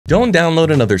Don't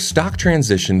download another stock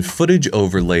transition, footage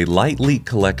overlay, light leak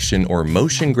collection, or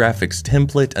motion graphics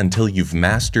template until you've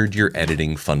mastered your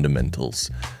editing fundamentals.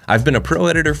 I've been a pro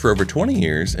editor for over 20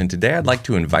 years, and today I'd like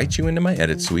to invite you into my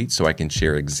edit suite so I can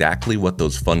share exactly what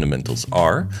those fundamentals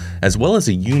are, as well as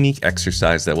a unique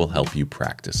exercise that will help you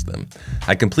practice them.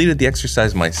 I completed the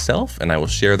exercise myself, and I will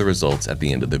share the results at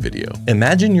the end of the video.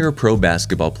 Imagine you're a pro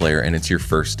basketball player and it's your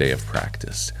first day of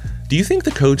practice. Do you think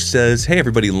the coach says, hey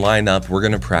everybody line up, we're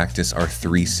gonna practice our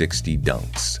 360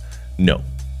 dunks? No.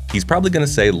 He's probably gonna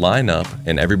say line up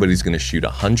and everybody's gonna shoot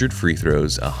 100 free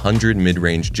throws, 100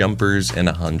 mid-range jumpers, and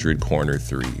 100 corner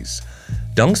threes.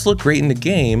 Dunks look great in the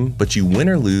game, but you win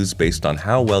or lose based on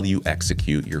how well you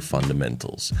execute your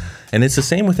fundamentals. And it's the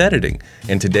same with editing,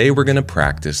 and today we're gonna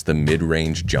practice the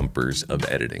mid-range jumpers of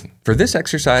editing. For this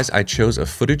exercise, I chose a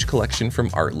footage collection from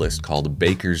Artlist called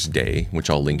Baker's Day, which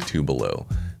I'll link to below.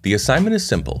 The assignment is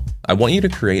simple. I want you to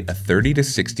create a 30 to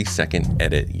 60 second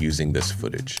edit using this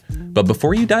footage. But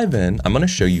before you dive in, I'm gonna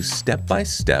show you step by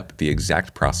step the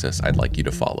exact process I'd like you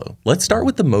to follow. Let's start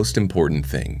with the most important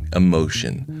thing,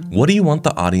 emotion. What do you want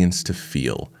the audience to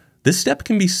feel? This step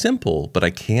can be simple, but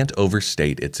I can't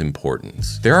overstate its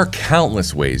importance. There are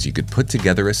countless ways you could put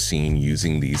together a scene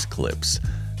using these clips.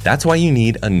 That's why you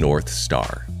need a North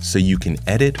Star, so you can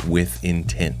edit with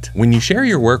intent. When you share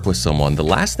your work with someone, the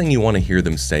last thing you want to hear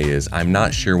them say is, I'm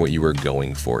not sure what you were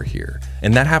going for here.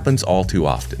 And that happens all too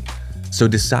often. So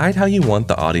decide how you want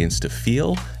the audience to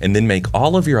feel, and then make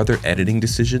all of your other editing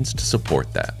decisions to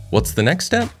support that. What's the next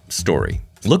step? Story.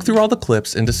 Look through all the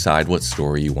clips and decide what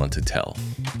story you want to tell.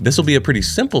 This will be a pretty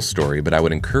simple story, but I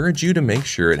would encourage you to make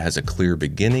sure it has a clear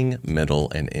beginning,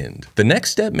 middle, and end. The next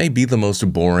step may be the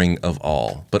most boring of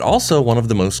all, but also one of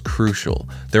the most crucial.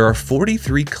 There are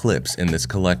 43 clips in this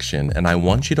collection, and I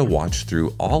want you to watch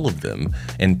through all of them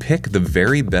and pick the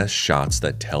very best shots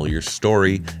that tell your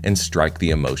story and strike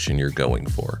the emotion you're going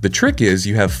for. The trick is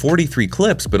you have 43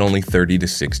 clips, but only 30 to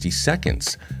 60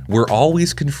 seconds. We're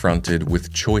always confronted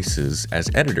with choices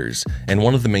as editors, and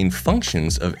one of the main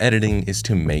functions of editing is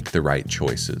to make the right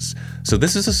choices. So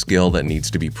this is a skill that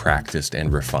needs to be practiced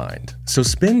and refined. So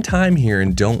spend time here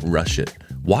and don't rush it.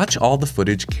 Watch all the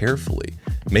footage carefully.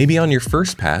 Maybe on your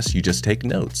first pass you just take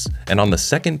notes, and on the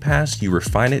second pass you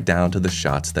refine it down to the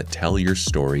shots that tell your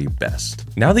story best.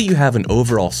 Now that you have an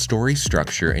overall story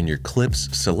structure and your clips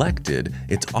selected,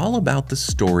 it's all about the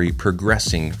story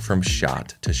progressing from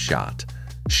shot to shot.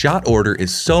 Shot order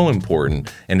is so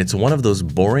important, and it's one of those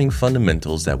boring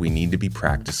fundamentals that we need to be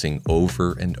practicing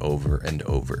over and over and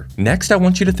over. Next, I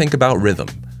want you to think about rhythm.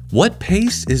 What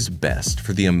pace is best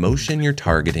for the emotion you're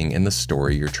targeting and the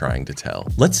story you're trying to tell?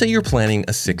 Let's say you're planning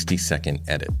a 60-second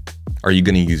edit. Are you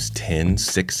going to use 10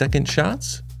 6-second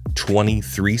shots? 20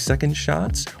 3-second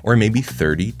shots, or maybe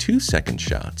 30 2-second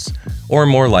shots, or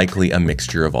more likely a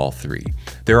mixture of all three.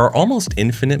 There are almost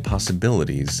infinite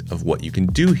possibilities of what you can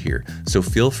do here, so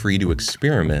feel free to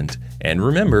experiment, and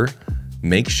remember,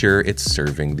 make sure it's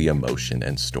serving the emotion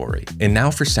and story. And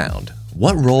now for sound.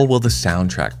 What role will the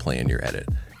soundtrack play in your edit?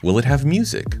 Will it have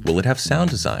music? Will it have sound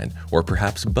design? Or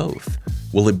perhaps both?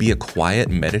 Will it be a quiet,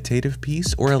 meditative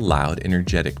piece or a loud,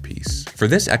 energetic piece? For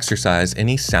this exercise,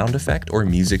 any sound effect or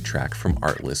music track from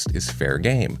Artlist is fair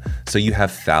game, so you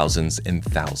have thousands and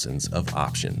thousands of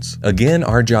options. Again,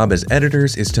 our job as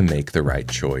editors is to make the right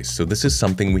choice, so this is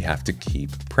something we have to keep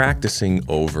practicing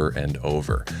over and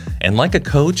over. And like a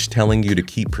coach telling you to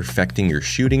keep perfecting your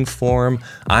shooting form,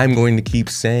 I'm going to keep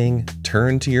saying,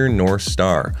 turn to your North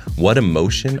Star. What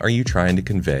emotion are you trying to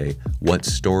convey? What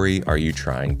story are you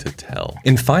trying to tell?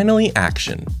 And finally,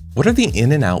 action. What are the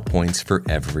in and out points for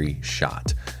every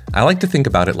shot? I like to think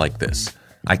about it like this.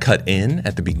 I cut in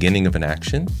at the beginning of an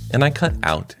action, and I cut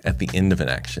out at the end of an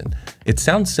action. It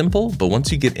sounds simple, but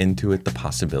once you get into it, the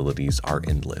possibilities are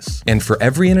endless. And for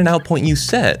every in and out point you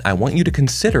set, I want you to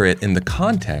consider it in the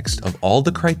context of all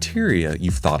the criteria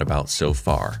you've thought about so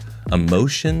far: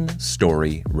 emotion,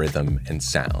 story, rhythm, and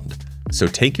sound. So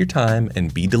take your time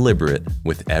and be deliberate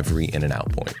with every in and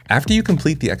out point. After you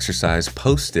complete the exercise,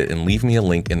 post it and leave me a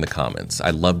link in the comments.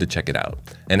 I'd love to check it out.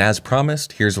 And as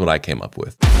promised, here's what I came up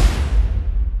with.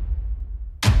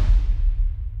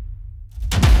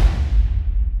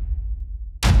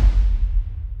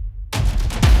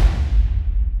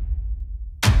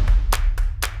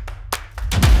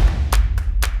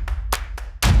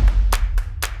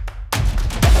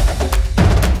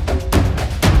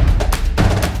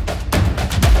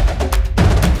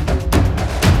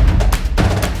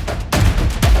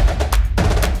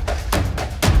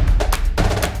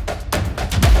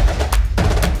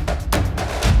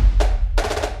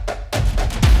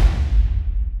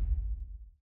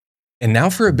 And now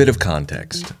for a bit of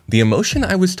context. The emotion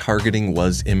I was targeting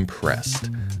was impressed.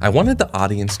 I wanted the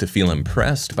audience to feel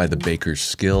impressed by the baker's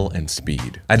skill and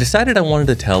speed. I decided I wanted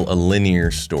to tell a linear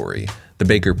story. The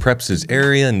baker preps his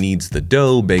area, kneads the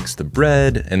dough, bakes the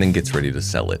bread, and then gets ready to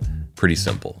sell it. Pretty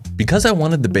simple. Because I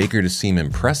wanted the baker to seem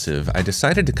impressive, I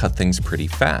decided to cut things pretty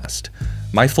fast.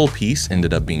 My full piece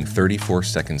ended up being 34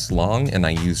 seconds long, and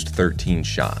I used 13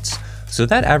 shots. So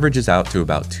that averages out to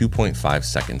about 2.5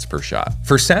 seconds per shot.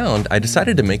 For sound, I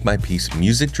decided to make my piece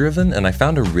music driven, and I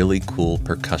found a really cool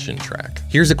percussion track.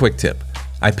 Here's a quick tip.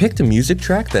 I picked a music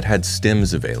track that had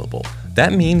stems available.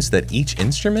 That means that each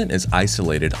instrument is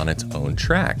isolated on its own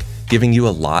track, giving you a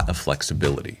lot of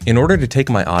flexibility. In order to take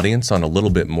my audience on a little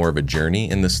bit more of a journey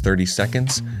in this 30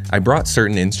 seconds, I brought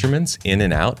certain instruments in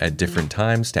and out at different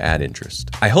times to add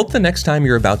interest. I hope the next time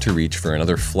you're about to reach for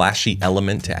another flashy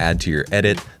element to add to your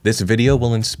edit, this video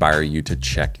will inspire you to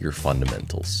check your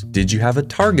fundamentals. Did you have a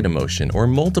target emotion or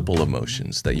multiple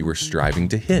emotions that you were striving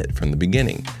to hit from the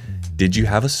beginning? Did you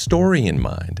have a story in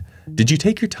mind? Did you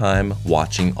take your time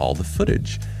watching all the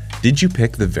footage? Did you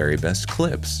pick the very best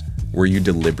clips? Were you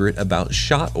deliberate about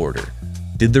shot order?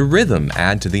 Did the rhythm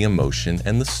add to the emotion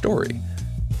and the story?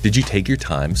 Did you take your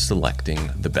time selecting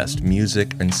the best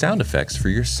music and sound effects for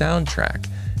your soundtrack?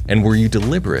 And were you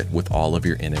deliberate with all of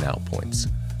your in and out points?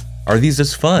 Are these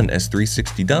as fun as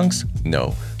 360 dunks?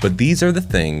 No, but these are the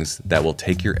things that will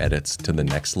take your edits to the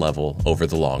next level over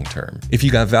the long term. If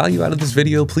you got value out of this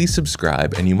video, please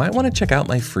subscribe, and you might want to check out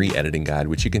my free editing guide,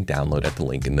 which you can download at the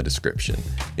link in the description.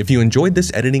 If you enjoyed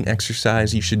this editing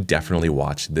exercise, you should definitely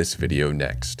watch this video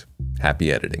next.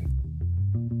 Happy editing.